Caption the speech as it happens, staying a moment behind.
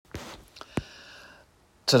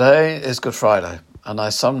Today is Good Friday, and I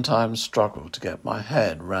sometimes struggle to get my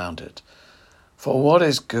head round it. For what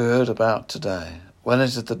is good about today, when it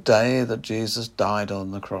is the day that Jesus died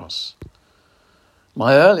on the cross?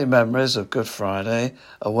 My early memories of Good Friday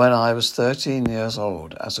are when I was 13 years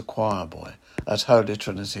old as a choir boy at Holy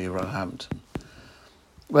Trinity, Roehampton,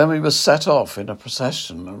 when we were set off in a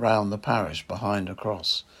procession around the parish behind a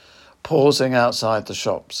cross, pausing outside the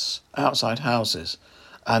shops, outside houses,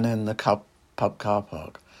 and in the pub car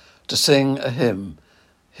park, to sing a hymn,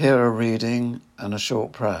 hear a reading and a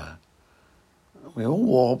short prayer. We all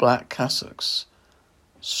wore black cassocks.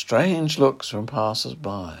 Strange looks from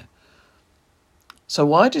passers-by. So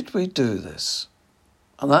why did we do this?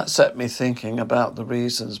 And that set me thinking about the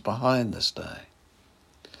reasons behind this day.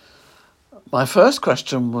 My first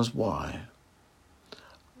question was why?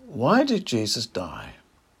 Why did Jesus die?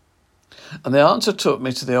 And the answer took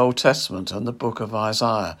me to the Old Testament and the book of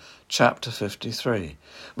Isaiah, chapter 53,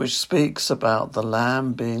 which speaks about the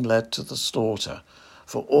lamb being led to the slaughter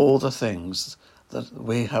for all the things that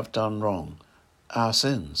we have done wrong, our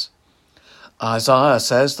sins. Isaiah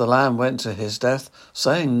says the lamb went to his death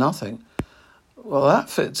saying nothing. Well, that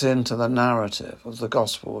fits into the narrative of the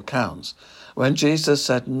gospel accounts when Jesus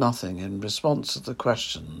said nothing in response to the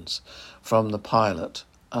questions from the Pilate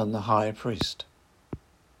and the high priest.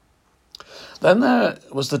 Then there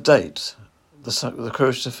was the date the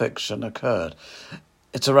crucifixion occurred.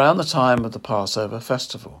 It's around the time of the Passover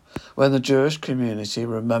festival, when the Jewish community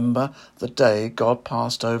remember the day God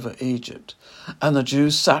passed over Egypt, and the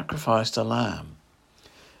Jews sacrificed a lamb.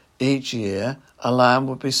 Each year, a lamb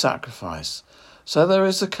would be sacrificed, so there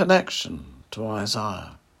is a connection to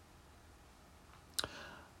Isaiah.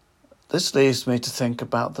 This leads me to think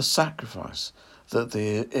about the sacrifice that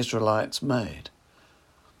the Israelites made.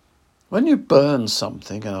 When you burn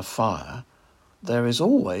something in a fire, there is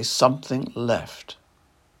always something left.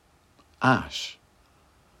 Ash,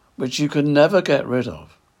 which you can never get rid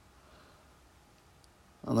of.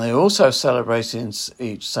 And they also celebrate in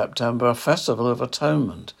each September a festival of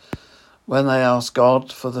atonement, when they ask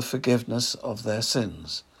God for the forgiveness of their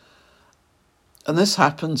sins. And this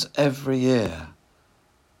happens every year.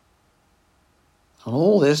 And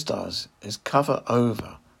all this does is cover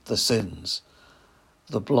over the sins,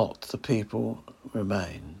 the blot the people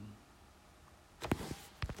remain.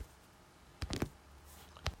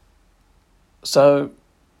 So,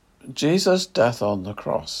 Jesus' death on the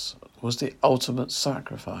cross was the ultimate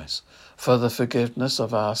sacrifice for the forgiveness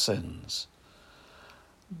of our sins.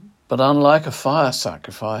 But unlike a fire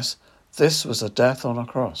sacrifice, this was a death on a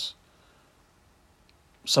cross.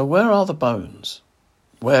 So where are the bones?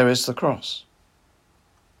 Where is the cross?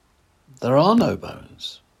 There are no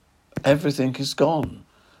bones. Everything is gone,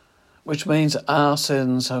 which means our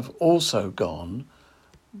sins have also gone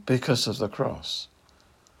because of the cross.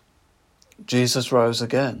 Jesus rose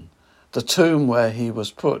again. The tomb where he was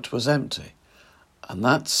put was empty, and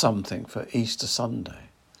that's something for Easter Sunday.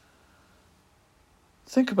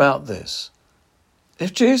 Think about this.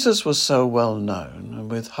 If Jesus was so well known and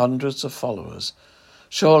with hundreds of followers,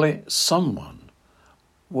 surely someone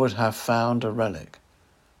would have found a relic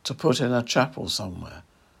to put in a chapel somewhere.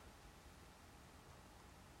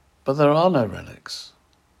 But there are no relics.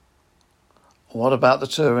 What about the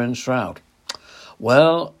Turin Shroud?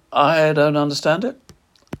 Well, I don't understand it,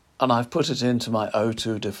 and I've put it into my oh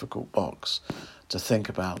too difficult box to think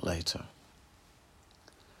about later.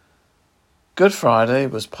 Good Friday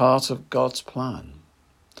was part of God's plan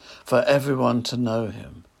for everyone to know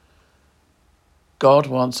him. God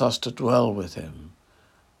wants us to dwell with him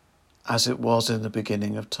as it was in the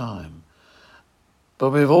beginning of time.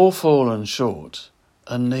 But we've all fallen short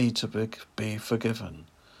and need to be forgiven.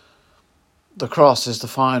 The cross is the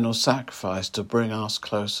final sacrifice to bring us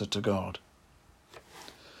closer to God.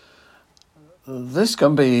 This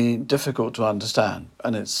can be difficult to understand,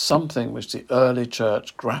 and it's something which the early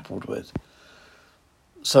church grappled with.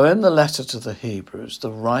 So in the letter to the Hebrews,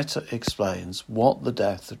 the writer explains what the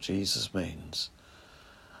death of Jesus means.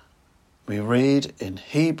 We read in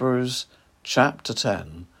Hebrews chapter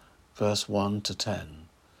 10, verse 1 to 10.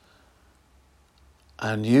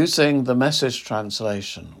 And using the Message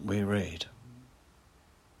translation, we read,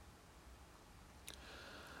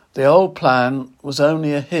 "The old plan was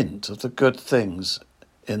only a hint of the good things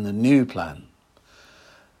in the new plan.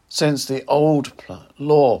 Since the old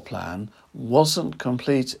law plan wasn't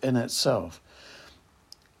complete in itself,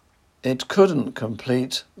 it couldn't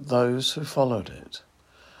complete those who followed it.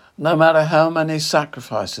 No matter how many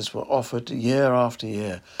sacrifices were offered year after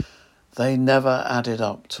year, they never added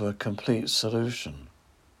up to a complete solution.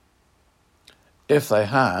 If they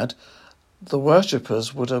had, the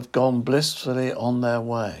worshippers would have gone blissfully on their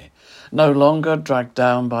way, no longer dragged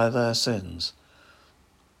down by their sins.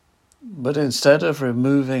 But instead of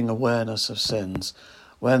removing awareness of sins,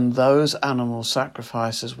 when those animal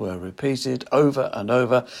sacrifices were repeated over and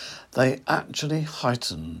over, they actually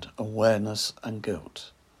heightened awareness and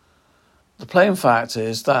guilt. The plain fact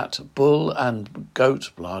is that bull and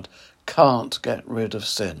goat blood can't get rid of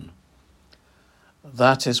sin.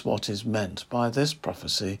 That is what is meant by this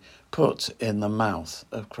prophecy put in the mouth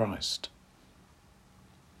of Christ.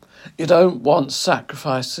 You don't want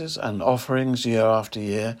sacrifices and offerings year after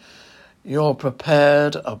year. You're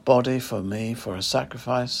prepared a body for me for a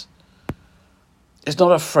sacrifice. It's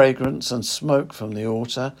not a fragrance and smoke from the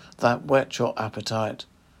altar that whet your appetite.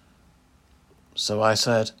 So I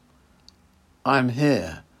said, I'm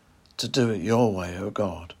here to do it your way, O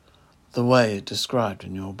God, the way described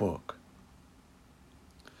in your book.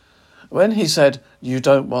 When he said, you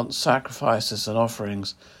don't want sacrifices and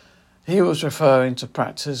offerings, he was referring to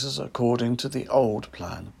practices according to the old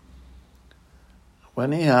plan.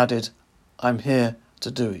 When he added, I'm here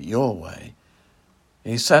to do it your way,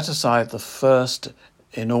 he set aside the first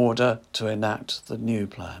in order to enact the new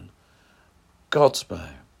plan, God's way,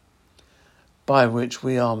 by which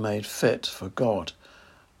we are made fit for God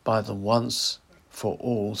by the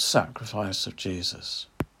once-for-all sacrifice of Jesus.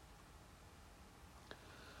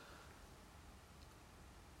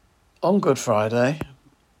 On Good Friday,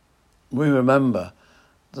 we remember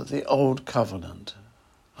that the old covenant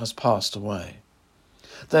has passed away.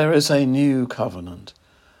 There is a new covenant,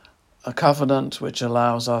 a covenant which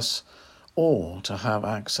allows us all to have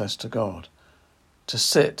access to God, to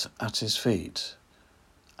sit at his feet,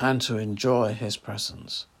 and to enjoy his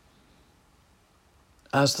presence.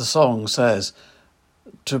 As the song says,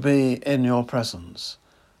 to be in your presence,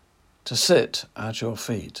 to sit at your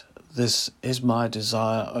feet. This is my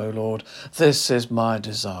desire, O Lord, this is my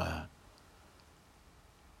desire.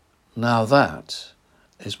 Now that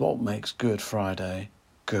is what makes Good Friday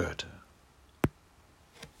good.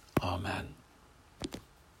 Amen.